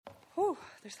Whew,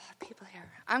 there's a lot of people here.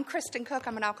 I'm Kristen Cook.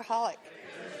 I'm an alcoholic.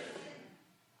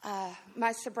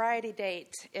 My sobriety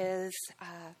date is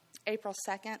April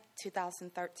 2nd,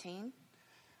 2013.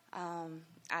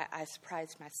 I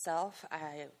surprised myself.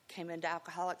 I came into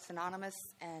Alcoholics Anonymous,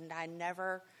 and I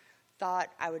never thought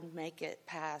I would make it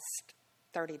past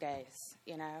 30 days,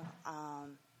 you know.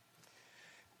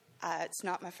 It's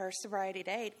not my first sobriety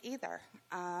date either.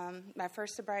 My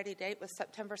first sobriety date was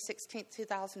September 16th,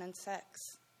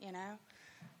 2006, you know.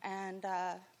 And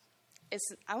I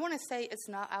want to say it's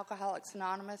not Alcoholics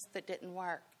Anonymous that didn't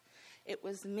work. It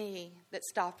was me that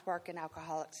stopped working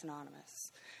Alcoholics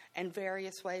Anonymous in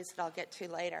various ways that I'll get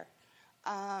to later.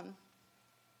 My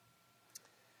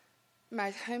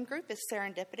home group is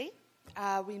Serendipity.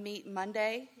 We meet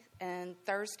Monday and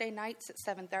Thursday nights at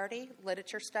 7:30,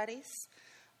 literature studies.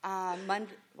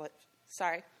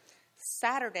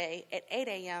 Saturday at 8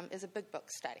 a.m. is a big book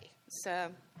study.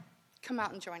 So come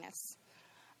out and join us.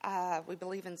 We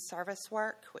believe in service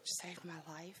work, which saved my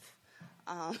life.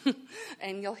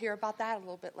 And you'll hear about that a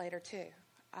little bit later, too.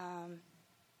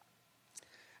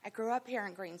 I grew up here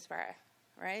in Greensboro,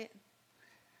 right?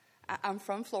 I'm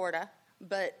from Florida,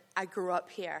 but I grew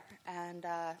up here and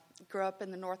grew up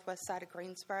in the northwest side of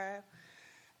Greensboro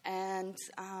and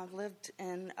lived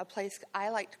in a place I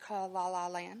like to call La La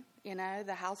Land. You know,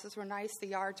 the houses were nice, the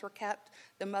yards were kept,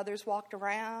 the mothers walked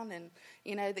around, and,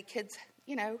 you know, the kids,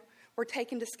 you know, were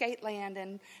taken to Skateland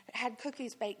and had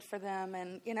cookies baked for them.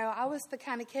 And, you know, I was the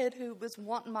kind of kid who was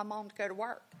wanting my mom to go to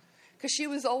work because she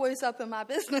was always up in my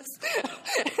business.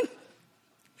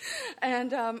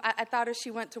 And I thought if she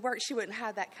went to work, she wouldn't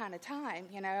have that kind of time.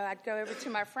 You know, I'd go over to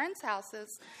my friends'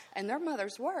 houses, and their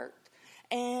mothers worked,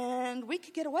 and we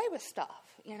could get away with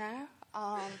stuff, you know.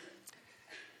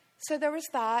 So there was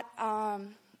that.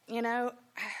 You know,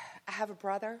 I have a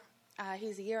brother.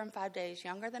 He's a year and 5 days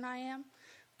younger than I am.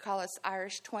 We call us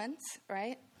Irish twins,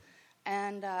 right?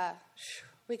 And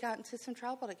we got into some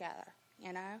trouble together,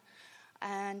 you know.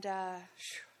 And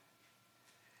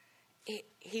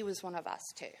he was one of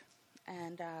us, too.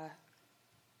 And,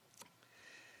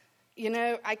 you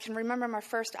know, I can remember my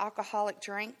first alcoholic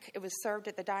drink. It was served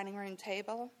at the dining room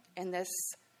table in this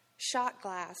shot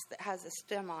glass that has a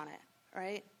stem on it,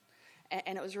 right?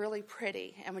 And it was really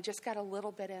pretty, and we just got a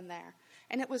little bit in there.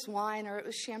 And it was wine or it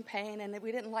was champagne, and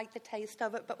we didn't like the taste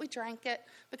of it, but we drank it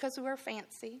because we were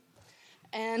fancy.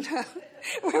 And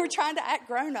we were trying to act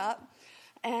grown up.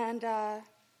 And,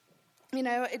 you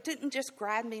know, it didn't just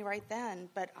grab me right then,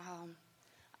 but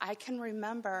I can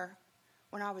remember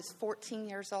when I was 14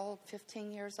 years old,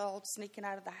 15 years old, sneaking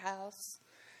out of the house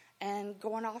and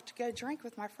going off to go drink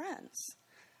with my friends.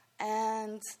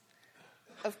 And,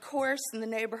 of course, in the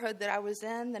neighborhood that I was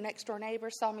in, the next-door neighbor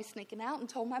saw me sneaking out and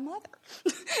told my mother.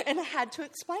 And I had to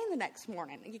explain the next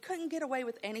morning. You couldn't get away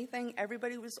with anything.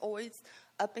 Everybody was always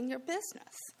up in your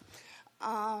business.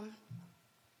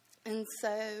 And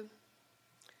so,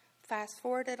 fast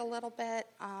forwarded a little bit,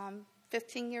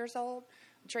 15 years old,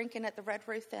 drinking at the Red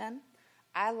Roof Inn.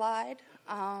 I lied.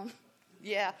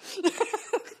 Yeah.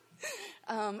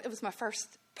 It was my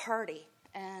first party.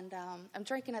 And I'm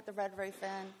drinking at the Red Roof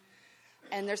Inn.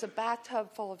 And there's a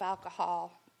bathtub full of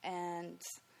alcohol. And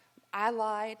I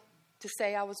lied to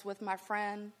say I was with my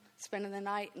friend spending the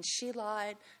night. And she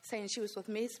lied, saying she was with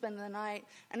me spending the night.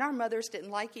 And our mothers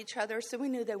didn't like each other, so we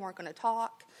knew they weren't going to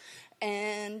talk.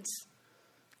 And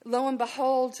lo and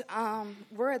behold,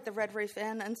 we're at the Red Roof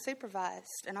Inn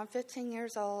unsupervised. And I'm 15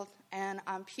 years old, and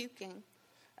I'm puking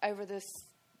over this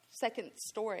second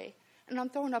story. And I'm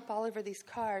throwing up all over these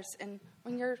cars. And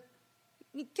when you're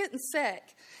getting sick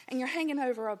and you're hanging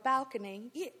over a balcony,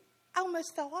 I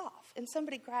almost fell off. And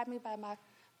somebody grabbed me by my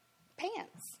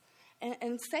pants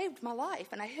and saved my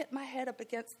life. And I hit my head up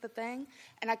against the thing,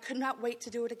 and I could not wait to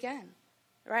do it again,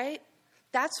 right?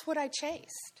 That's what I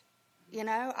chased. You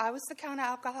know, I was the kind of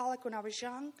alcoholic when I was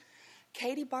young.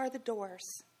 Katie barred the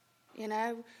doors. You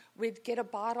know, we'd get a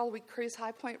bottle, we'd cruise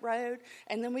High Point Road,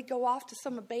 and then we'd go off to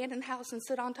some abandoned house and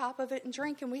sit on top of it and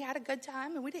drink, and we had a good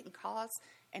time, and we didn't cause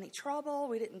any trouble.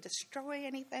 We didn't destroy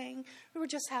anything. We were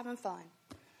just having fun.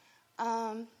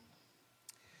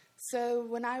 So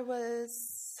when I was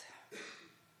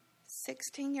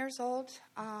 16 years old,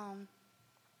 I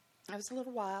was a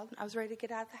little wild. I was ready to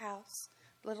get out of the house,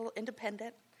 a little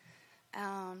independent.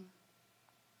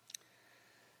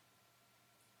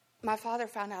 My father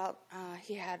found out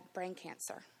he had brain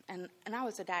cancer, and I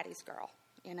was a daddy's girl,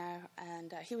 you know,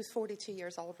 and he was 42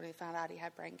 years old when he found out he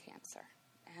had brain cancer.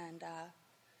 And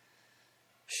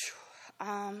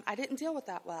I didn't deal with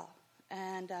that well,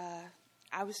 and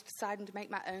I was deciding to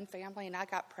make my own family, and I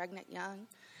got pregnant young,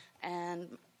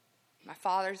 and my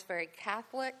father's very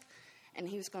Catholic, and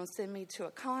he was going to send me to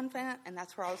a convent, and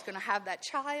that's where I was going to have that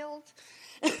child.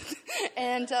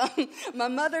 And my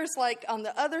mother's like, on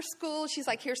the other school, she's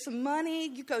like, here's some money,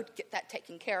 you go get that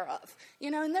taken care of.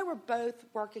 And they were both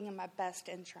working in my best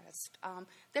interest.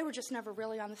 They were just never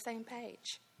really on the same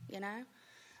page,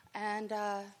 And,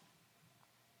 I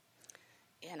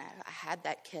had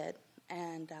that kid,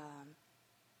 and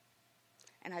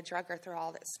I drug her through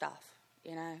all that stuff,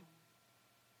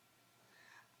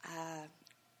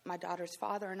 My daughter's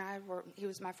father and he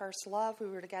was my first love. We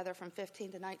were together from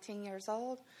 15 to 19 years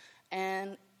old.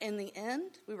 And in the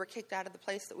end, we were kicked out of the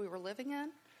place that we were living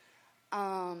in.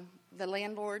 The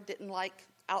landlord didn't like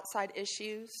outside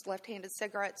issues, left-handed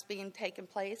cigarettes being taken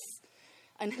place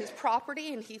on his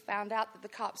property. And he found out that the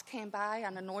cops came by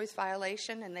on a noise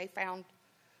violation, and they found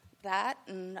that,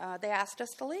 and they asked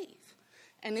us to leave.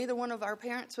 And neither one of our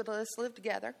parents would let us live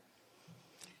together.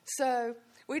 So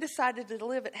we decided to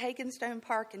live at Hagenstone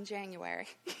Park in January.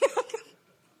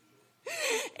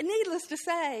 And needless to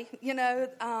say,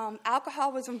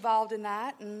 alcohol was involved in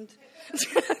that, and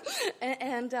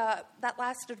that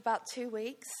lasted about 2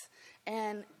 weeks.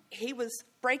 And he was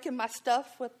breaking my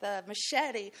stuff with the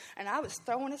machete, and I was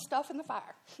throwing his stuff in the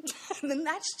fire. And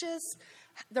that's just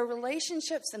the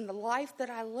relationships and the life that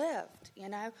I lived,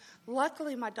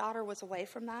 Luckily, my daughter was away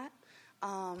from that.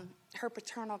 Her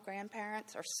paternal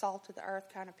grandparents are salt of the earth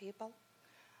kind of people.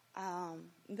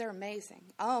 They're amazing.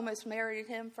 I almost married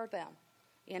him for them.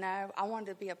 I wanted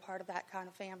to be a part of that kind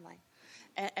of family.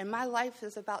 And my life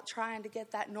is about trying to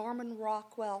get that Norman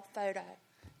Rockwell photo.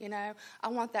 I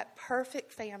want that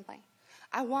perfect family.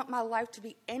 I want my life to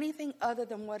be anything other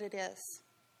than what it is.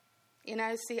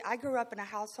 See, I grew up in a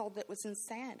household that was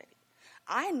insanity.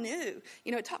 I knew,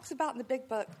 it talks about in the big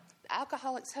book, the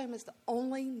alcoholic's home is the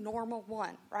only normal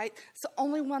one, right? It's the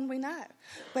only one we know.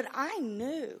 But I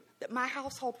knew that my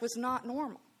household was not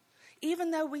normal.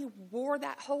 Even though we wore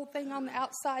that whole thing on the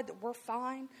outside that we're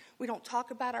fine, we don't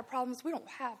talk about our problems, we don't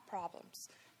have problems.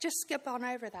 Just skip on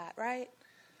over that, right?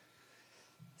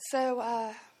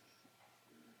 So,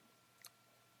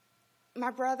 my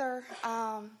brother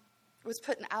was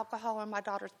putting alcohol in my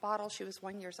daughter's bottle. She was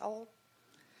 1 year old.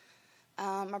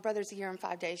 My brother's a year and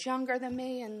 5 days younger than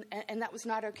me, and that was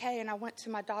not okay. And I went to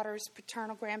my daughter's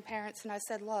paternal grandparents, and I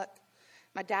said, look,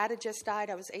 my dad had just died.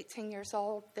 I was 18 years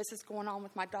old. This is going on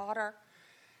with my daughter.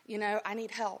 I need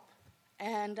help.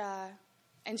 And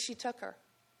she took her,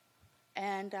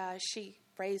 and she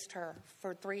raised her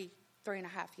for three and a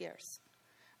half years.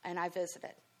 And I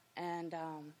visited. And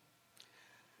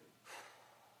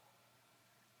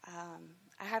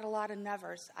I had a lot of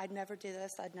nevers. I'd never do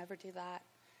this. I'd never do that.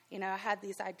 I had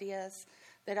these ideas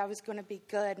that I was going to be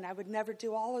good, and I would never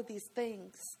do all of these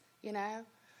things,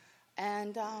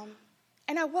 And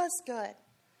I was good.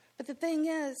 But the thing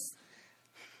is,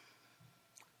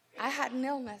 I had an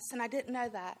illness, and I didn't know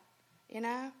that,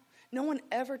 No one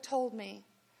ever told me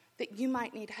that you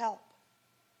might need help.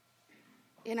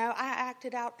 I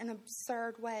acted out in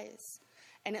absurd ways,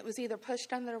 and it was either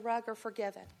pushed under the rug or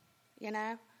forgiven,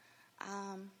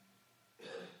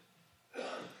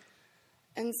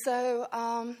 And so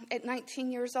at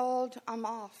 19 years old, I'm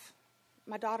off.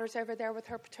 My daughter's over there with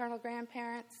her paternal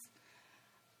grandparents.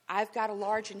 I've got a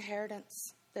large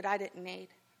inheritance that I didn't need.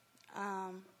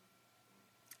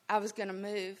 I was going to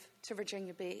move to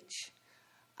Virginia Beach.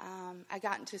 I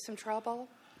got into some trouble.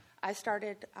 I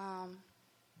started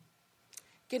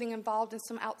getting involved in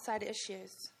some outside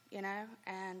issues,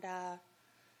 and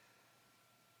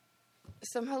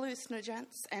some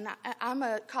hallucinogens. And I'm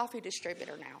a coffee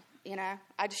distributor now.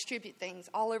 I distribute things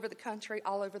all over the country,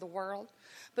 all over the world.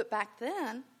 But back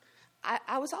then,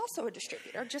 I was also a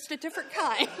distributor, just a different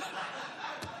kind.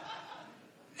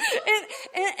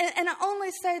 And I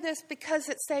only say this because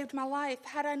it saved my life.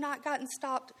 Had I not gotten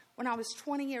stopped when I was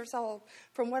 20 years old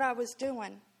from what I was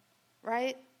doing,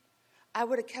 right, I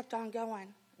would have kept on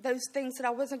going. Those things that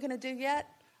I wasn't going to do yet,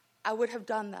 I would have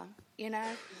done them,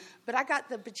 But I got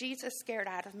the bejesus scared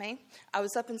out of me. I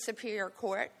was up in Superior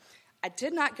Court. I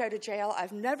did not go to jail.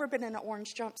 I've never been in an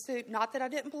orange jumpsuit. Not that I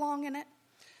didn't belong in it.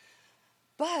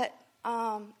 But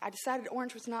I decided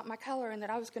orange was not my color and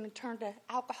that I was going to turn to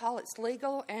alcohol. It's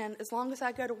legal. And as long as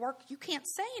I go to work, you can't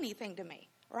say anything to me,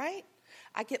 right?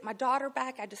 I get my daughter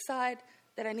back. I decide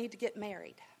that I need to get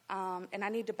married. And I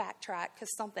need to backtrack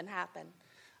because something happened.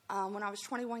 When I was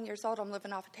 21 years old, I'm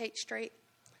living off of Tate Street.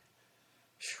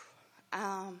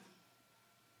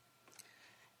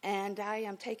 And I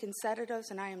am taking sedatives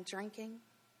and I am drinking.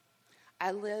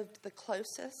 I lived the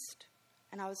closest,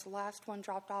 and I was the last one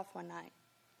dropped off one night.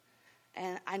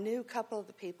 And I knew a couple of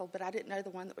the people, but I didn't know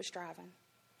the one that was driving.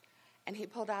 And he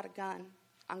pulled out a gun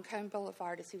on Cone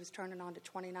Boulevard as he was turning onto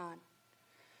 29.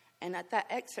 And at that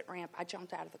exit ramp, I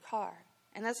jumped out of the car.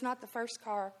 And that's not the first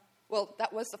car. Well,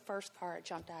 that was the first car I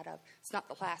jumped out of. It's not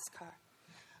the last car.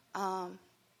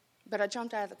 But I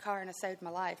jumped out of the car and I saved my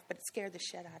life. But it scared the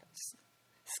shit out of me.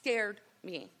 Scared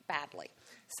me badly.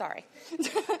 Sorry.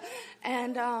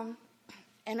 And I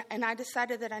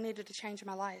decided that I needed to change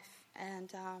my life.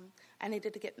 And I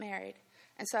needed to get married.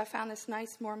 And so I found this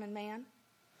nice Mormon man.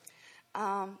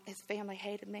 His family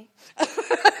hated me.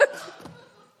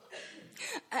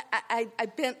 I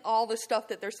bent all the stuff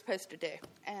that they're supposed to do.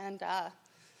 And,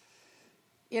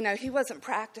 he wasn't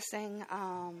practicing.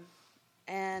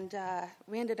 And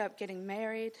we ended up getting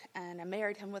married. And I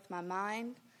married him with my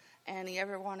mind. And you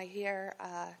ever want to hear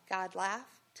God laugh?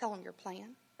 Tell him your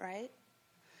plan, right?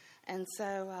 And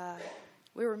so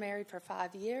we were married for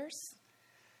 5 years.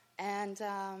 And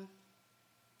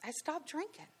I stopped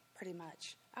drinking, pretty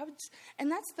much.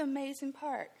 And that's the amazing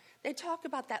part. They talk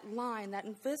about that line, that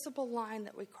invisible line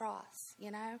that we cross,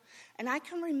 And I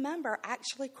can remember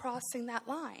actually crossing that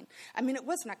line. I mean, it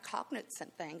wasn't a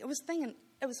cognizant thing. It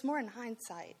was more in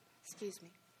hindsight. Excuse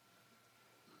me.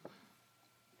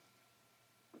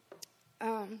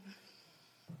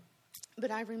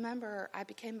 But I remember I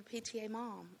became a PTA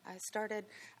mom. I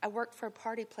worked for a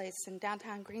party place in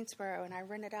downtown Greensboro, and I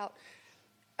rented out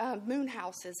moon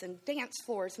houses and dance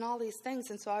floors and all these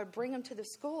things. And so I would bring them to the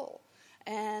school.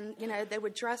 And, they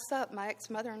would dress up. My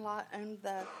ex-mother-in-law owned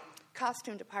the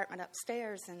costume department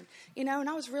upstairs. And, and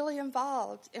I was really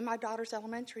involved in my daughter's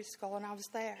elementary school, and I was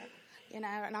there, and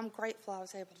I'm grateful I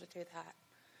was able to do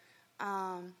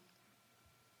that.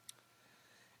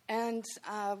 And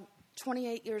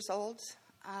 28 years old,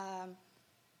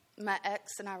 my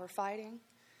ex and I were fighting,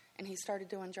 and he started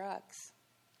doing drugs.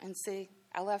 And see,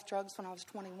 I left drugs when I was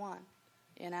 21,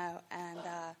 and I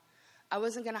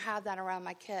wasn't going to have that around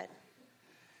my kid.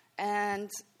 And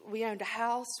we owned a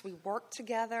house. We worked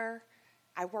together.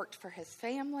 I worked for his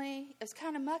family. It was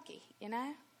kind of mucky,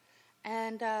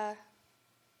 And I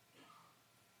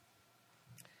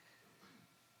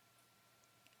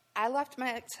left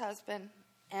my ex-husband,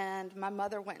 and my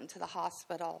mother went into the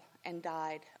hospital and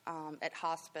died at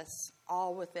hospice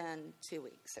all within 2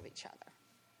 weeks of each other,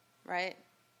 right?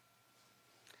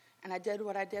 And I did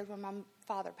what I did when my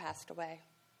father passed away.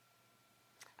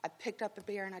 I picked up a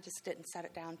beer and I just didn't set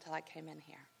it down until I came in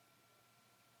here,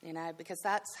 because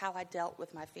that's how I dealt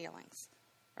with my feelings,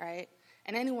 right?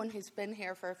 And anyone who's been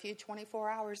here for a few 24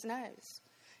 hours knows,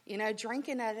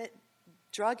 drinking at it,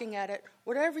 drugging at it,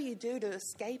 whatever you do to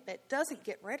escape it doesn't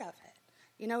get rid of it.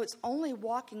 It's only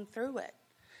walking through it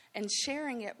and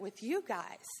sharing it with you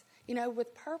guys,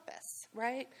 with purpose,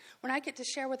 right? When I get to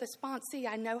share with a sponsee,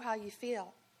 I know how you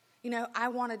feel. I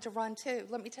wanted to run too.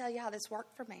 Let me tell you how this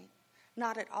worked for me.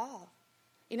 Not at all,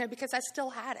 because I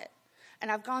still had it.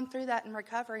 And I've gone through that in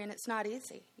recovery, and it's not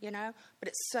easy, but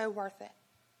it's so worth it.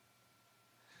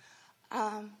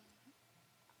 Of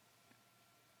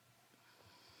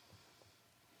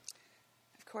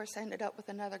course, I ended up with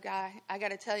another guy. I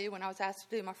got to tell you, when I was asked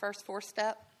to do my first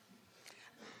 4-step,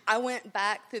 I went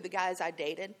back through the guys I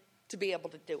dated to be able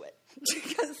to do it.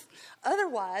 Because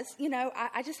otherwise,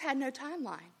 I just had no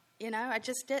timeline. I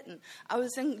just didn't. I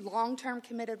was in long-term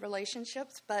committed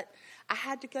relationships, but I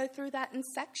had to go through that in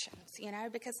sections,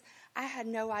 because I had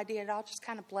no idea. It all just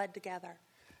kind of bled together.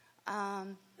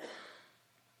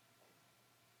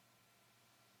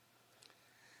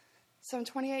 So I'm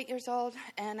 28 years old,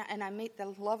 and I meet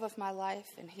the love of my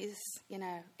life, and he's,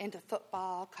 into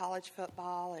football, college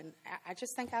football, and I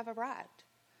just think I've arrived.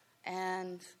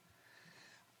 And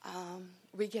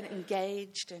we get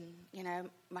engaged, and,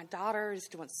 my daughter is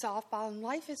doing softball, and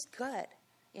life is good.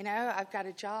 I've got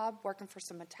a job working for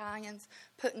some Italians,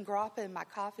 putting grappa in my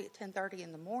coffee at 10:30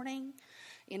 in the morning.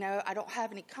 I don't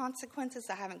have any consequences.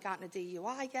 I haven't gotten a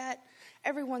DUI yet.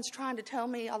 Everyone's trying to tell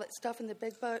me all that stuff in the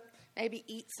big book. Maybe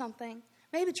eat something.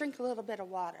 Maybe drink a little bit of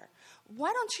water.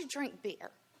 Why don't you drink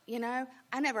beer?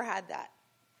 I never had that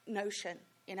notion.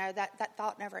 That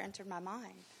thought never entered my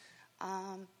mind.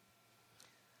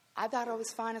 I thought I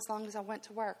was fine as long as I went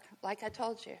to work. Like I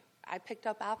told you, I picked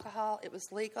up alcohol. It was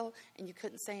legal, and you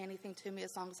couldn't say anything to me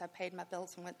as long as I paid my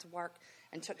bills and went to work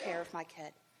and took care of my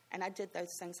kid. And I did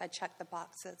those things. I checked the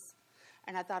boxes,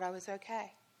 and I thought I was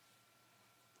okay.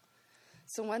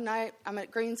 So one night, I'm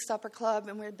at Green Supper Club,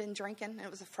 and we had been drinking. It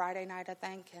was a Friday night, I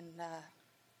think, and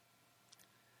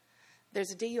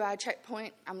there's a DUI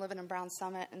checkpoint. I'm living in Brown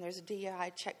Summit, and there's a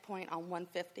DUI checkpoint on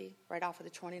 150 right off of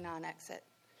the 29 exit.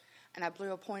 And I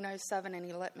blew a .07, and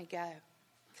he let me go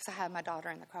because I had my daughter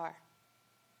in the car.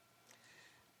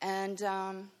 And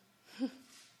I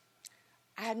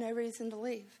had no reason to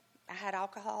leave. I had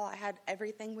alcohol. I had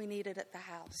everything we needed at the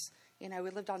house. We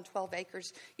lived on 12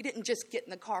 acres. You didn't just get in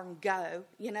the car and go,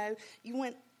 You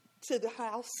went to the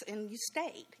house and you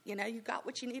stayed. You got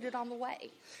what you needed on the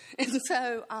way. And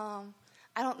so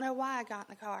I don't know why I got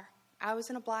in the car. I was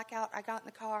in a blackout. I got in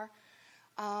the car.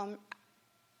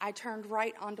 I turned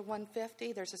right onto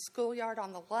 150. There's a schoolyard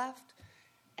on the left,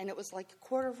 and it was like a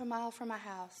quarter of a mile from my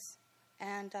house.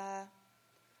 And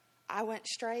I went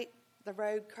straight. The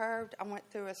road curved. I went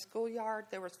through a schoolyard.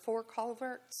 There was 4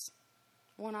 culverts,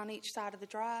 one on each side of the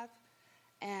drive.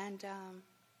 And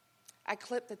I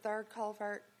clipped the 3rd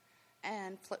culvert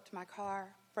and flipped my car,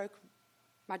 broke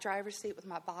my driver's seat with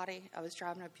my body. I was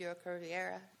driving a Buick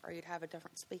Riviera, or you'd have a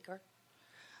different speaker.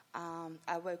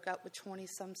 I woke up with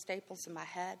 20-some staples in my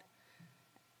head.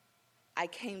 I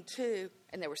came to,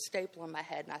 and there were staples in my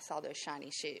head, and I saw those shiny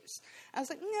shoes. I was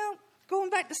like, no, going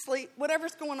back to sleep.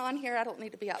 Whatever's going on here, I don't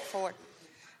need to be up for it.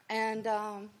 And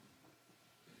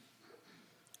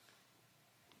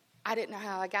I didn't know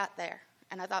how I got there,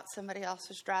 and I thought somebody else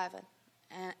was driving,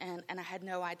 and I had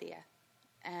no idea.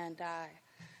 And I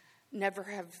never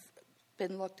have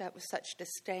been looked at with such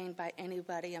disdain by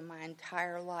anybody in my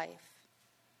entire life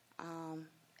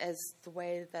as the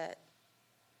way that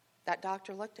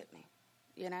doctor looked at me,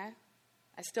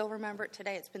 I still remember it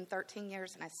today. It's been 13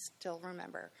 years, and I still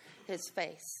remember his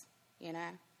face, And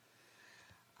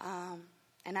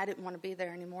I didn't want to be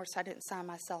there anymore, so I didn't sign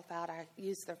myself out. I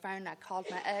used their phone. I called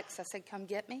my ex. I said, come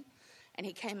get me. And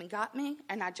he came and got me,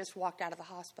 and I just walked out of the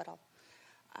hospital.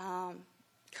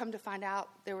 Come to find out,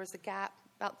 there was a gap.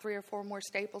 About 3 or 4 more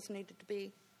staples needed to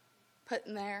be put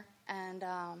in there. And,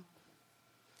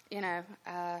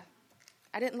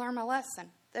 I didn't learn my lesson.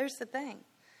 There's the thing.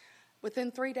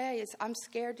 Within 3 days, I'm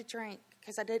scared to drink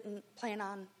because I didn't plan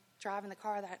on driving the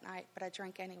car that night, but I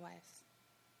drank anyways.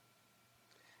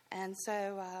 And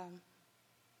so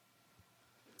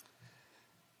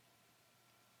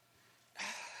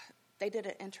they did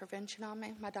an intervention on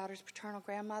me, my daughter's paternal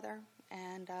grandmother,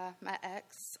 and my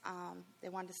ex. They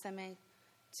wanted to send me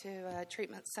to a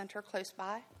treatment center close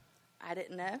by. I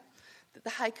didn't know that the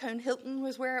High Cone Hilton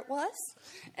was where it was,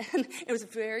 and it was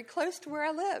very close to where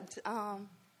I lived.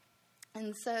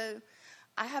 And so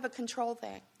I have a control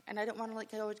thing, and I didn't want to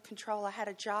let go of control. I had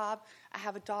a job, I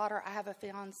have a daughter, I have a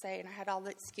fiance, and I had all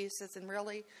the excuses, and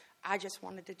really, I just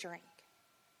wanted to drink.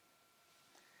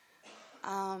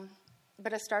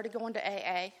 But I started going to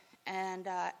AA, and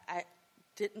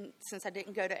since I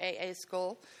didn't go to AA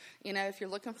school, if you're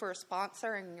looking for a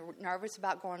sponsor and you're nervous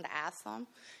about going to ask them,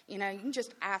 you can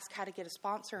just ask how to get a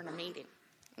sponsor in a meeting,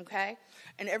 okay?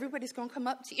 And everybody's going to come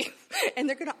up to you, and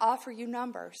they're going to offer you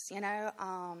numbers,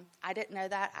 I didn't know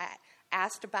that. I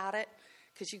asked about it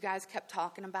because you guys kept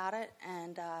talking about it,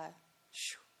 and I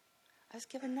was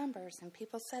given numbers, and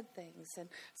people said things. And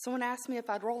someone asked me if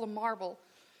I'd roll a marble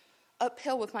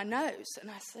uphill with my nose, and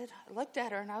I looked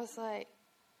at her, and I was like,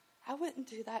 I wouldn't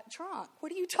do that drunk.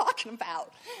 What are you talking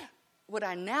about? What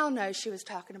I now know she was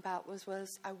talking about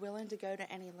was I willing to go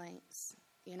to any lengths,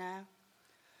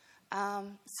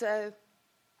 So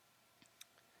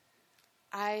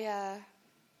I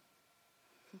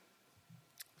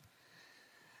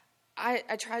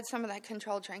tried some of that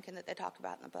controlled drinking that they talk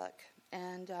about in the book,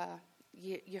 and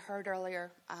you heard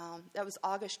earlier, that was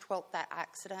August 12th, that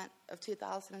accident of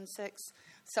 2006.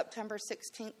 September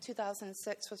 16th,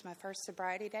 2006 was my first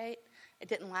sobriety date. It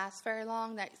didn't last very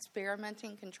long, that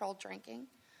experimenting controlled drinking.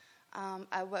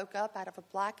 I woke up out of a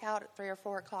blackout at 3 or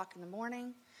 4 o'clock in the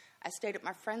morning. I stayed at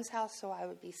my friend's house so I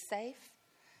would be safe.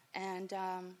 And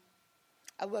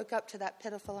I woke up to that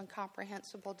pitiful,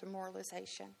 incomprehensible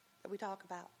demoralization that we talk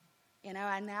about.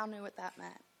 I now knew what that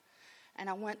meant. And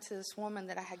I went to this woman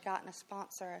that I had gotten a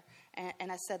sponsor,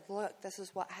 and I said, look, this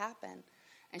is what happened.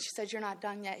 And she said, you're not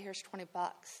done yet, here's $20.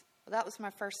 Well, that was my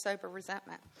first sober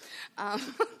resentment.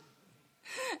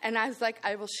 And I was like,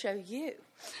 I will show you.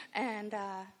 And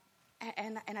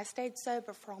I stayed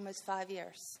sober for almost 5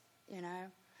 years,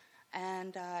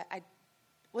 And I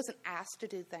wasn't asked to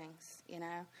do things,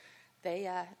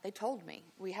 They told me.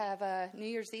 We have a New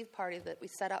Year's Eve party that we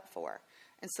set up for.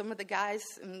 And some of the guys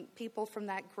and people from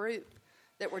that group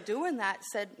that were doing that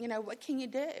said, what can you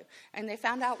do? And they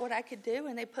found out what I could do,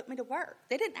 and they put me to work.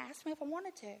 They didn't ask me if I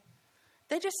wanted to.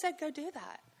 They just said, go do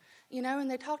that. And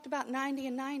they talked about 90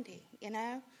 and 90,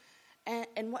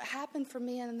 And what happened for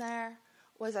me in there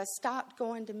was I stopped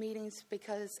going to meetings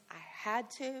because I had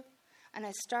to, and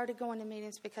I started going to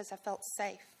meetings because I felt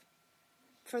safe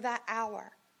for that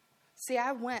hour. See,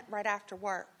 I went right after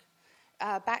work.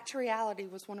 Back to Reality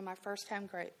was one of my first home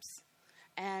groups.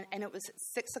 And it was at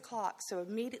 6 o'clock, so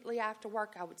immediately after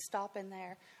work I would stop in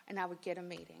there and I would get a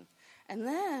meeting. And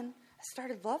then I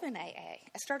started loving AA.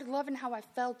 I started loving how I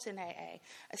felt in AA.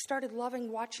 I started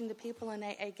loving watching the people in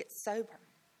AA get sober,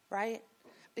 right?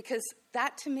 Because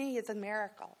that to me is a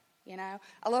miracle, you know.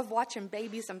 I love watching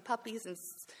babies and puppies and,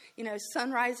 you know,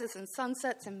 sunrises and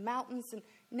sunsets and mountains and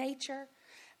nature.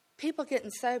 People getting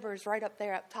sober is right up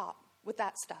there up top with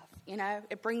that stuff, you know.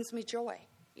 It brings me joy,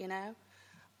 you know.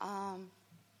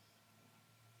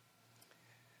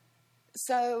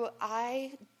 So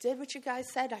I did what you guys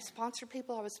said. I sponsored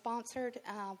people. I was sponsored,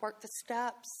 worked the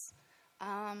steps.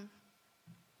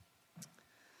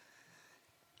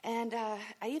 And I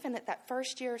even at that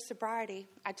first year of sobriety,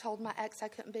 I told my ex I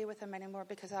couldn't be with him anymore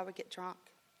because I would get drunk.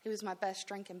 He was my best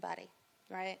drinking buddy,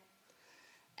 right?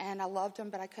 And I loved him,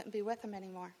 but I couldn't be with him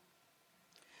anymore.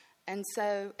 And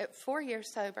so at 4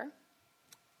 years sober,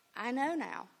 I know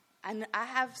now. I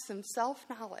have some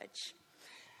self-knowledge.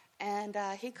 And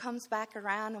he comes back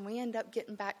around, and we end up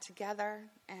getting back together.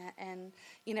 And,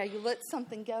 you know, you let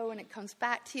something go, and it comes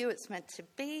back to you. It's meant to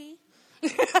be.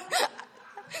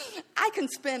 I can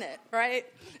spin it, right?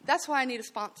 That's why I need a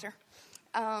sponsor.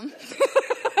 And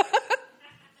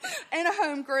a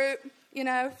home group, you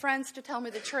know, friends to tell me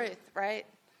the truth, right?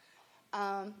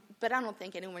 But I don't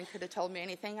think anyone could have told me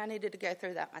anything. I needed to go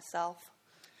through that myself.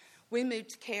 We moved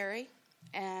to Cary,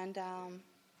 and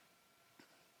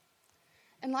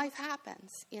life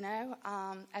happens, you know.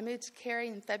 I moved to Cary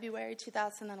in February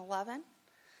 2011.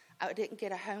 I didn't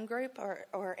get a home group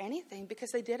or anything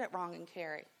because they did it wrong in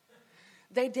Cary.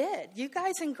 They did. You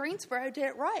guys in Greensboro did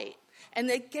it right. And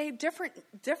they gave different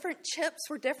chips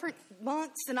for different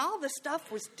months, and all this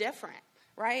stuff was different,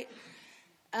 right?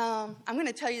 I'm going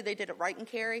to tell you they did it right in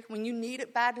Cary. When you need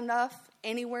it bad enough,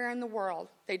 anywhere in the world,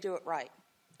 they do it right?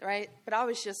 But I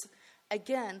was just,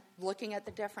 again, looking at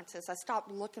the differences. I stopped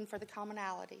looking for the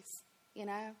commonalities, you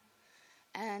know?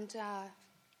 And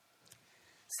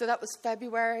so that was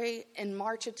February. In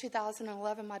March of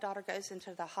 2011, my daughter goes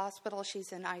into the hospital.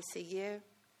 She's in ICU.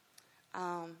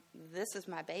 This is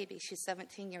my baby. She's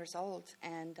 17 years old,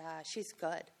 and she's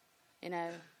good. You know,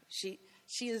 she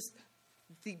is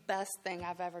the best thing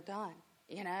I've ever done,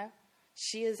 you know?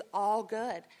 She is all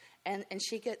good. And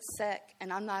she gets sick,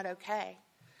 and I'm not okay.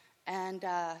 And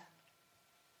I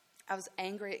was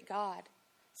angry at God.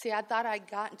 See, I thought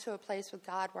I'd gotten to a place with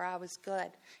God where I was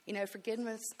good. You know,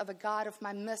 forgiveness of a God of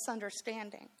my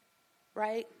misunderstanding,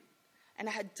 right? And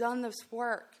I had done this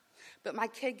work. But my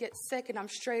kid gets sick, and I'm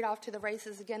straight off to the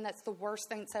races again. That's the worst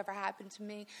thing that's ever happened to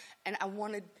me. And I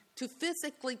wanted to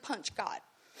physically punch God.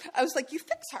 I was like, you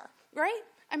fix her, right?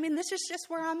 I mean, this is just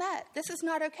where I'm at. This is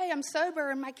not okay. I'm sober,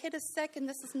 and my kid is sick, and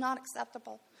this is not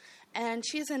acceptable. And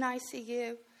she's in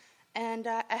ICU. And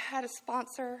I had a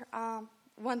sponsor,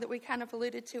 one that we kind of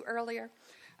alluded to earlier.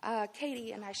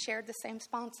 Katie and I shared the same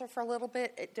sponsor for a little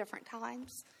bit at different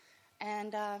times.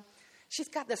 And she's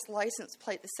got this license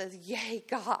plate that says, "Yay,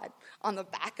 God," on the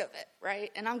back of it,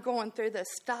 right? And I'm going through this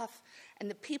stuff.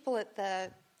 And the people at the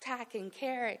TAC and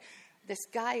Cary, this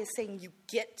guy is saying, you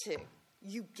get to.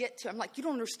 I'm like, you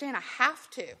don't understand. I have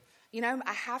to. You know,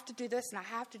 I have to do this, and I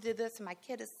have to do this, and my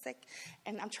kid is sick,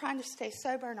 and I'm trying to stay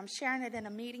sober, and I'm sharing it in a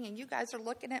meeting, and you guys are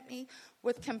looking at me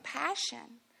with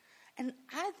compassion. And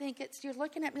I think you're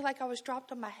looking at me like I was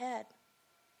dropped on my head.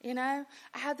 You know,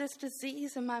 I have this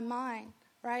disease in my mind,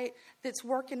 right, that's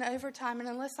working overtime, and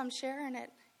unless I'm sharing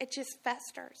it, it just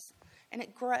festers, and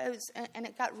it grows, and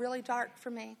it got really dark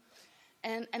for me.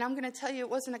 And I'm going to tell you, it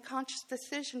wasn't a conscious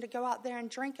decision to go out there and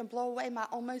drink and blow away my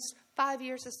almost 5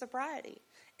 years of sobriety.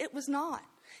 It was not.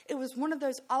 It was one of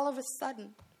those all of a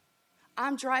sudden.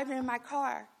 I'm driving in my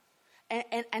car,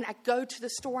 and I go to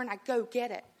the store, and I go get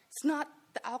it. It's not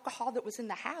the alcohol that was in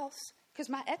the house, because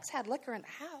my ex had liquor in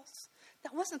the house.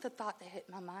 That wasn't the thought that hit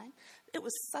my mind. It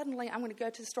was suddenly, I'm going to go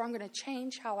to the store, I'm going to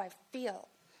change how I feel,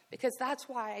 because that's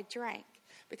why I drank,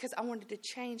 because I wanted to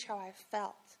change how I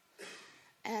felt.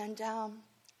 And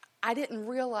I didn't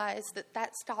realize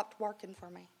that stopped working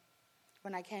for me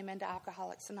when I came into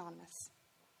Alcoholics Anonymous.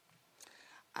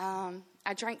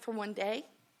 I drank for one day.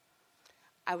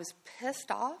 I was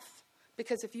pissed off,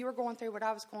 because if you were going through what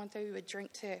I was going through, you would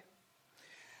drink too.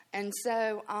 And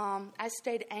so I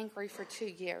stayed angry for 2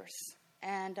 years.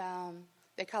 And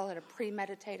they call it a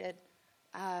premeditated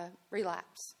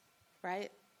relapse,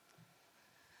 right?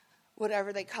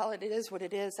 Whatever they call it, it is what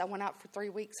it is. I went out for 3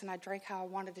 weeks, and I drank how I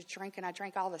wanted to drink, and I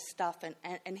drank all this stuff.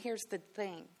 And here's the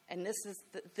thing, and this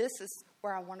is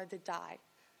where I wanted to die,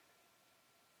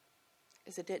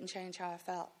 is it didn't change how I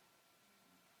felt,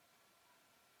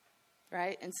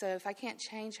 right? And so if I can't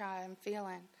change how I'm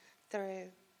feeling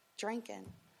through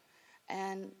drinking,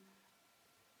 and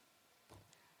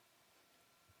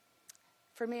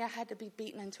for me, I had to be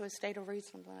beaten into a state of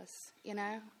reasonableness, you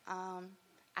know.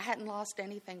 I hadn't lost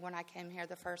anything when I came here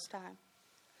the first time.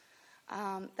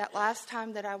 That last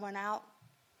time that I went out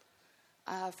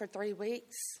for 3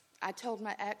 weeks, I told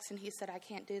my ex, and he said, I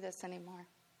can't do this anymore.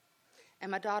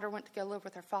 And my daughter went to go live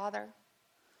with her father.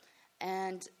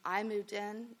 And I moved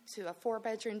in to a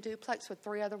 4-bedroom duplex with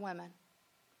 3 other women.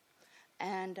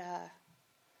 And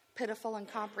pitiful and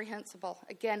comprehensible.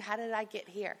 Again, how did I get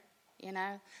here? You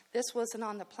know, this wasn't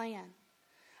on the plan.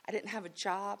 I didn't have a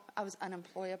job. I was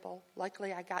unemployable.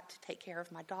 Luckily, I got to take care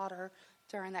of my daughter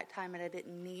during that time, and I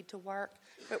didn't need to work.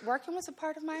 But working was a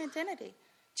part of my identity.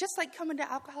 Just like coming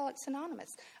to Alcoholics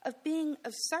Anonymous, of being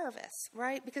of service,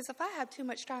 right? Because if I have too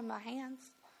much time in my hands,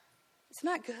 it's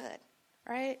not good,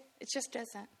 right? It just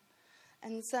isn't.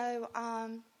 And so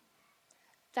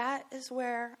that is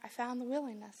where I found the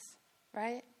willingness,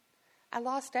 right? I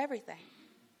lost everything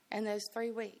in those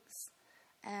 3 weeks.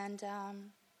 And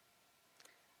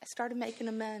I started making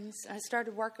amends. And I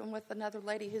started working with another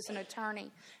lady who's an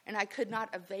attorney. And I could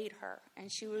not evade her.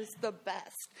 And she was the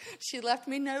best. She left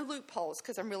me no loopholes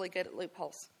because I'm really good at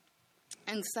loopholes.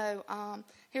 And so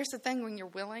here's the thing. When you're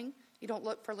willing, you don't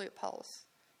look for loopholes.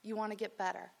 You want to get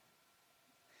better.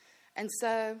 And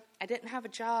so I didn't have a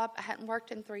job. I hadn't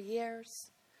worked in 3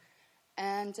 years.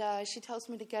 And she tells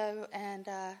me to go and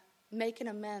make an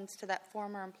amends to that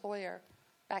former employer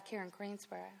back here in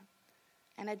Greensboro.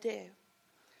 And I do.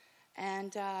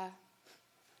 And,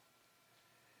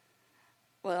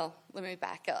 well, let me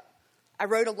back up. I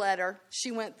wrote a letter.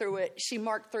 She went through it. She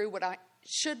marked through what I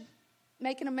should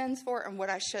make an amends for and what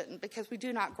I shouldn't, because we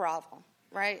do not grovel,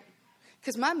 right?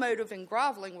 Because my motive in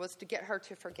groveling was to get her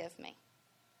to forgive me,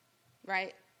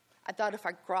 right? I thought if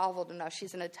I groveled enough,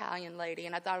 she's an Italian lady,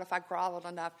 and I thought if I groveled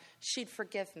enough, she'd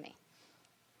forgive me.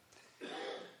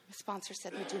 The sponsor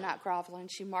said, we do not grovel,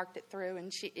 and she marked it through,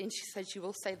 and she said, you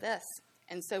will say this.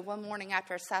 And so one morning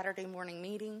after a Saturday morning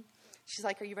meeting, she's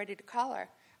like, are you ready to call her?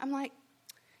 I'm like,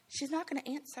 she's not going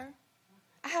to answer.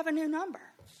 I have a new number.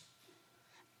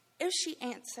 If she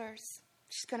answers,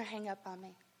 she's going to hang up on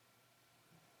me.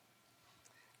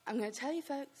 I'm going to tell you,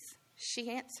 folks, she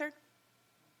answered.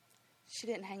 She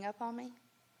didn't hang up on me.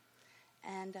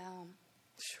 And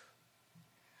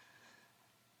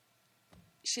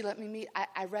she let me meet.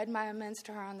 I read my amends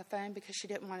to her on the phone because she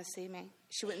didn't want to see me.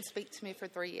 She wouldn't speak to me for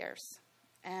 3 years.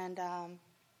 And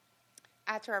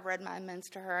after I read my amends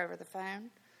to her over the phone,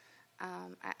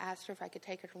 I asked her if I could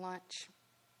take her to lunch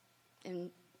and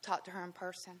talk to her in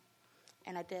person.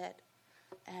 And I did.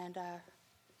 And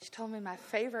she told me my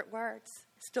favorite words.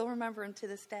 I still remember them to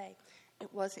this day.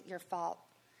 It wasn't your fault.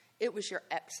 It was your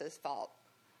ex's fault.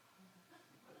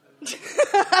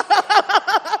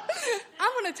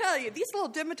 I'm going to tell you, these little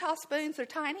Dimitas spoons are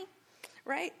tiny,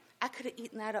 right? I could have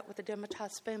eaten that up with a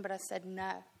Dimitas spoon, but I said,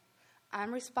 no.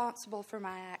 I'm responsible for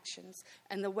my actions.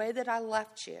 And the way that I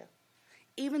left you,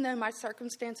 even though my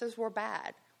circumstances were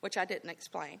bad, which I didn't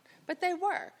explain, but they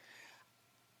were,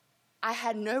 I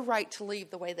had no right to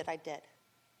leave the way that I did,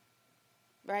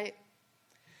 right?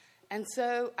 And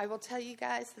so I will tell you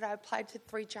guys that I applied to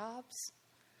 3 jobs,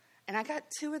 and I got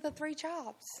 2 of the 3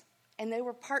 jobs. And they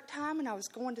were part-time, and I was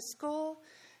going to school.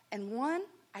 And one,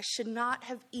 I should not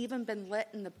have even been let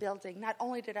in the building. Not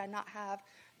only did I not have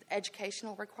the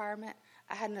educational requirement,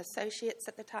 I had an associate's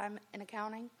at the time in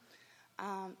accounting,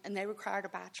 and they required a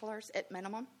bachelor's at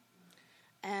minimum.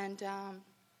 And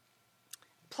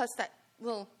plus that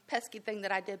little pesky thing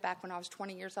that I did back when I was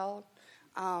 20 years old,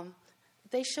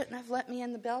 they shouldn't have let me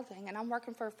in the building. And I'm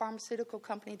working for a pharmaceutical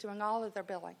company doing all of their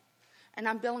billing. And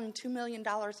I'm billing $2 million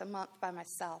a month by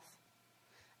myself.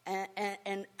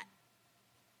 And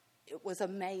it was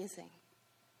amazing,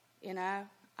 you know.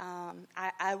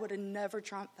 I would have never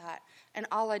dreamt that. And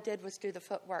all I did was do the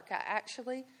footwork. I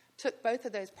actually took both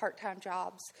of those part-time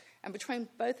jobs. And between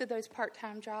both of those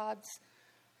part-time jobs,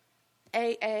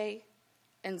 AA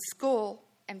and school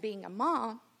and being a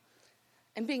mom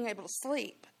and being able to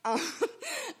sleep,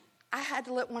 I had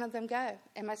to let one of them go.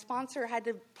 And my sponsor had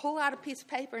to pull out a piece of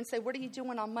paper and say, what are you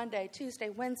doing on Monday, Tuesday,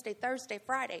 Wednesday, Thursday,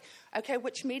 Friday? Okay,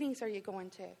 which meetings are you going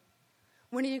to?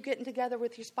 When are you getting together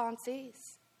with your sponsees?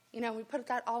 You know, we put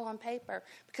that all on paper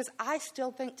because I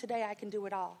still think today I can do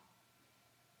it all,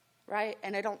 right?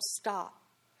 And I don't stop.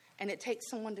 And it takes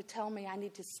someone to tell me I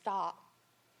need to stop,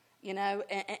 you know,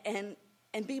 and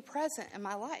be present in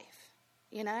my life,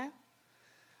 you know?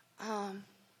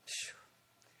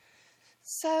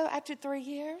 So after 3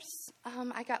 years,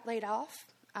 I got laid off.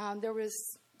 There was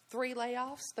 3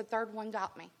 layoffs. The third one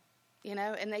got me, you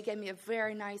know, and they gave me a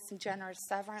very nice and generous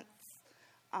severance.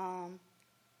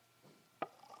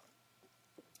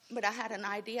 But I had an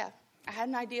idea, I had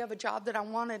an idea of a job that I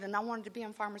wanted, and I wanted to be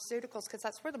in pharmaceuticals because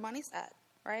that's where the money's at,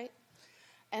 right?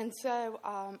 And so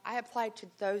I applied to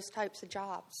those types of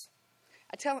jobs.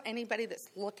 I tell anybody that's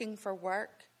looking for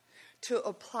work to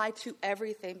apply to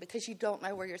everything because you don't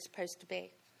know where you're supposed to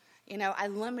be. You know, I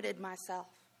limited myself.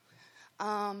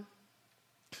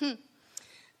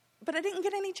 But I didn't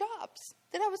get any jobs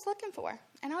that I was looking for.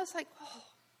 And I was like, oh,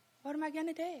 what am I going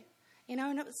to do? You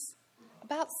know, and it was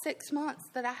about 6 months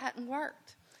that I hadn't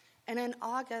worked. And in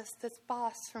August, this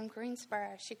boss from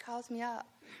Greensboro, she calls me up.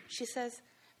 She says,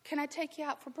 can I take you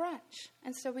out for brunch?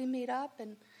 And so we meet up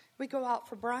and we go out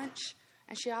for brunch,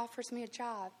 and she offers me a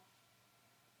job.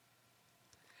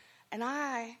 And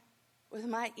I, with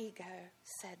my ego,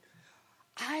 said,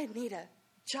 I need a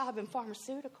job in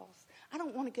pharmaceuticals. I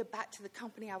don't want to go back to the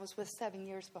company I was with 7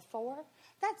 years before.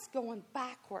 That's going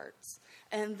backwards.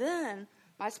 And then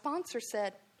my sponsor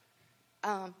said,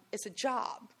 it's a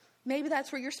job. Maybe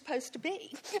that's where you're supposed to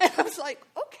be. And I was like,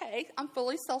 okay, I'm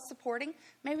fully self-supporting.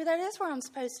 Maybe that is where I'm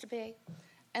supposed to be.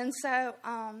 And so,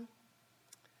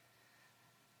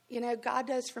 you know, God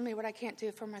does for me what I can't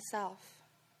do for myself.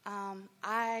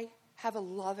 I have a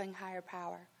loving higher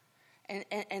power, and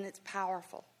it's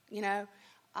powerful. You know,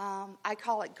 I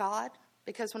call it God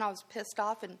because when I was pissed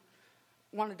off and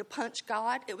wanted to punch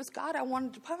God, it was God I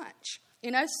wanted to punch.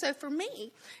 You know, so for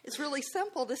me, it's really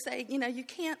simple to say, you know, you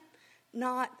can't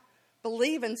not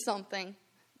believe in something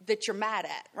that you're mad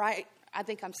at, right? I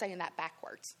think I'm saying that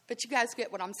backwards, but you guys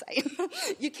get what I'm saying.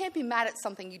 You can't be mad at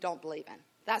something you don't believe in.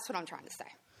 That's what I'm trying to say.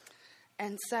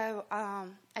 And so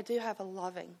I do have a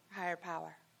loving higher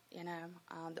power, you know,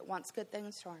 that wants good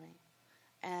things for me.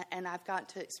 And I've got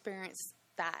to experience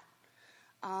that.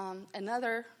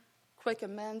 Another quick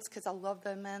amends, because I love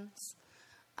the amends.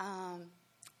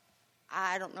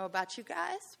 I don't know about you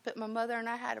guys, but my mother and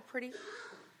I had a pretty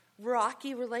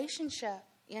rocky relationship,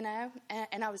 you know,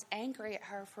 and I was angry at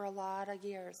her for a lot of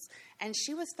years. And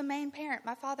she was the main parent.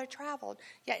 My father traveled,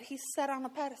 yet he sat on a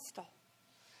pedestal.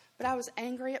 But I was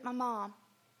angry at my mom.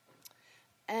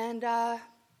 And I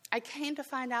came to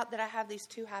find out that I have these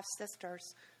 2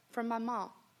 half-sisters from my mom.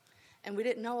 And we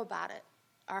didn't know about it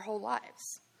our whole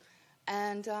lives.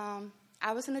 And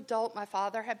I was an adult. My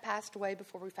father had passed away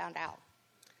before we found out.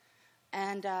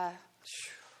 And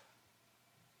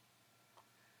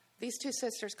these 2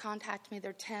 sisters contact me.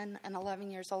 They're 10 and 11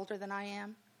 years older than I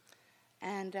am.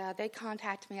 And they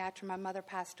contact me after my mother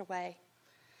passed away.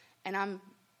 And I'm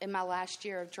in my last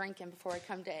year of drinking before I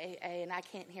come to AA, and I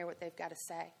can't hear what they've got to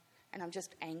say. And I'm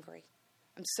just angry.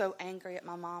 I'm so angry at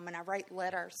my mom, and I write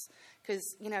letters. Because,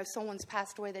 you know, if someone's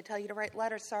passed away, they tell you to write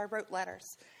letters, so I wrote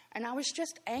letters. And I was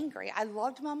just angry. I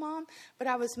loved my mom, but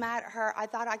I was mad at her. I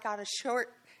thought I got a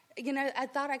shorthand.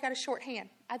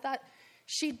 I thought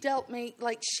she dealt me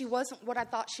like she wasn't what I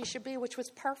thought she should be, which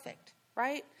was perfect,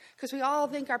 right? Because we all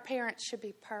think our parents should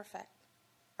be perfect,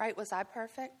 right? Was I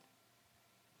perfect?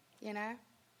 You know?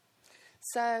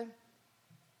 So,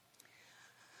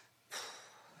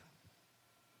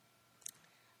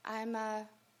 I'm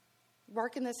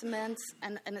working this amends,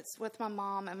 and it's with my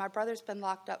mom, and my brother's been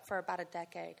locked up for about a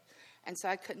decade, and so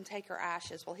I couldn't take her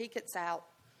ashes. Well, he gets out,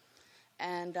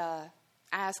 and I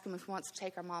ask him if he wants to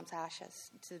take our mom's ashes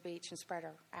to the beach and spread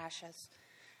her ashes.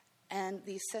 And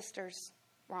these sisters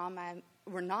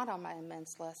were not on my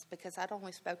amends list because I'd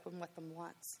only spoken with them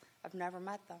once. I've never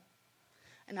met them.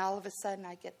 And all of a sudden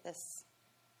I get this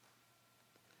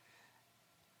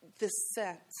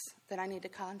sense that I need to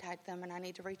contact them and I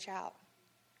need to reach out.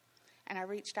 And I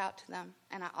reached out to them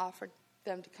and I offered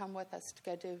them to come with us to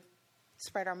go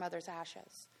spread our mother's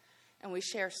ashes. And we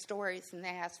share stories, and they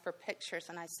ask for pictures,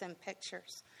 and I send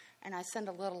pictures. And I send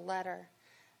a little letter.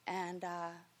 And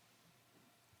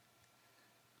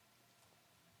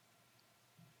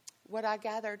what I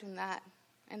gathered in that,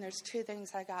 and there's 2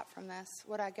 things I got from this.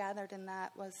 What I gathered in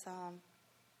that was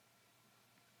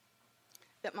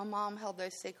that my mom held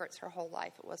those secrets her whole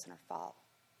life. It wasn't her fault.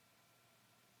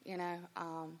 You know,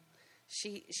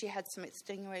 she had some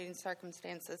extenuating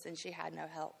circumstances, and she had no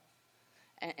help.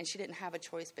 And she didn't have a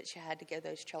choice, but she had to give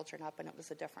those children up, and it was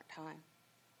a different time.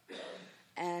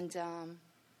 And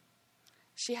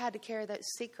she had to carry those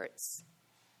secrets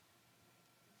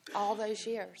all those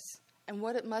years. And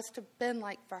what it must have been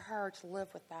like for her to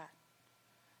live with that.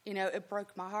 You know, it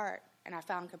broke my heart, and I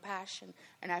found compassion,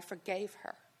 and I forgave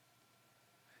her.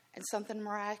 And something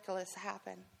miraculous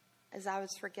happened as I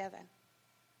was forgiven.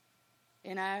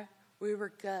 You know, we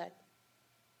were good.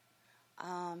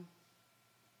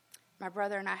 My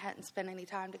brother and I hadn't spent any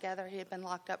time together. He had been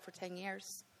locked up for 10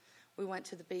 years. We went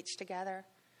to the beach together.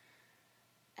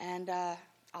 And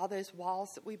all those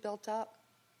walls that we built up,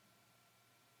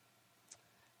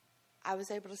 I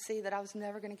was able to see that I was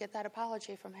never going to get that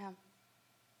apology from him.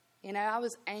 You know, I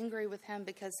was angry with him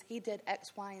because he did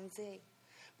X, Y, and Z.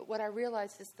 But what I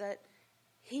realized is that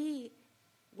he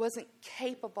wasn't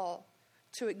capable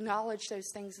to acknowledge those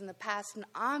things in the past, and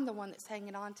I'm the one that's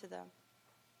hanging on to them.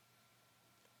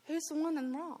 Who's the one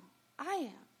in wrong? I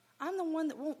am. I'm the one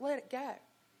that won't let it go.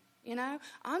 You know,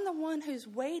 I'm the one who's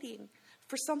waiting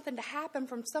for something to happen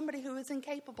from somebody who is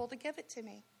incapable to give it to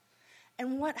me.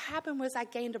 And what happened was I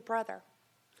gained a brother.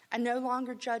 I no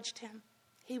longer judged him.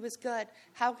 He was good.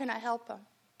 How can I help him?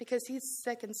 Because he's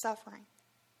sick and suffering.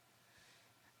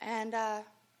 And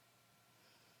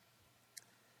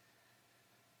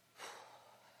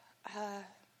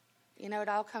you know, it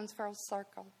all comes full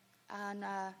circle. On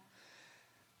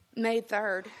May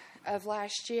 3rd of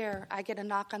last year, I get a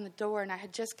knock on the door, and I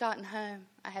had just gotten home.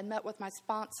 I had met with my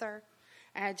sponsor,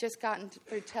 and I had just gotten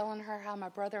through telling her how my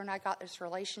brother and I got this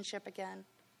relationship again.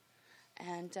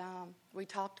 And we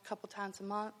talked a couple times a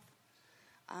month.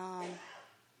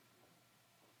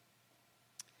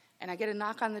 And I get a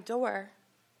knock on the door,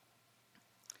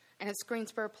 and it's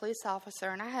Greensboro police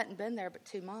officer, and I hadn't been there but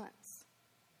 2 months,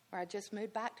 where I just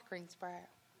moved back to Greensboro.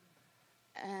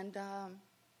 And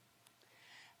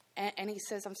he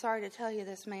says, "I'm sorry to tell you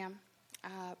this, ma'am,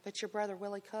 but your brother,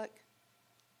 Willie Cook,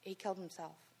 he killed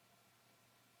himself."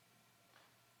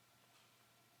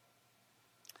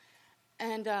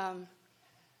 And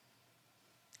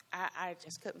I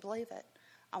just couldn't believe it.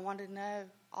 I wanted to know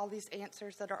all these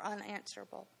answers that are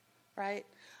unanswerable, right?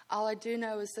 All I do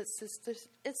know is that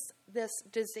it's this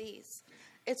disease.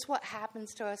 It's what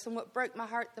happens to us. And what broke my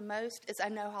heart the most is I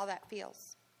know how that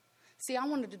feels. See, I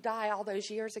wanted to die all those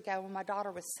years ago when my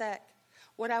daughter was sick.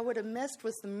 What I would have missed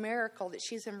was the miracle that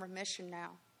she's in remission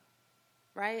now,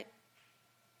 right?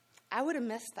 I would have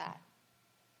missed that.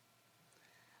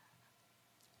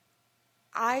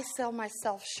 I sell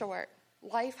myself short.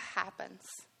 Life happens,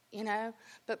 you know.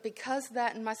 But because of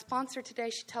that, and my sponsor today,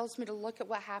 she tells me to look at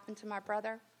what happened to my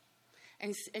brother.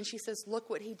 And she says, look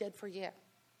what he did for you.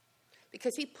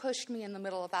 Because he pushed me in the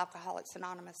middle of Alcoholics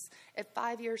Anonymous. At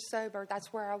 5 years sober,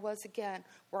 that's where I was again,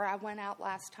 where I went out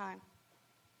last time,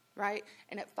 right?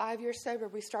 And at 5 years sober,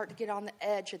 we start to get on the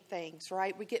edge of things,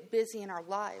 right? We get busy in our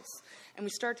lives, and we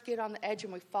start to get on the edge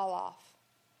and we fall off.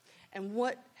 And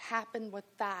what happened with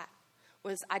that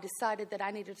was I decided that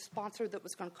I needed a sponsor that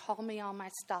was going to call me on my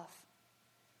stuff,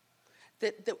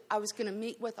 that I was going to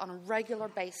meet with on a regular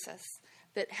basis,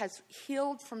 that has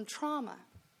healed from trauma.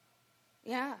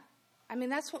 Yeah. I mean,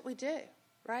 that's what we do,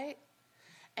 right?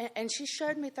 And she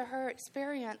showed me through her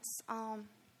experience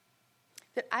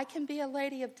that I can be a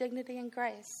lady of dignity and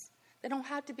grace. They don't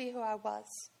have to be who I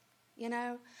was, you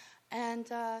know? And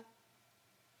I'm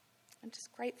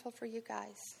just grateful for you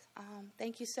guys.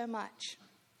 Thank you so much.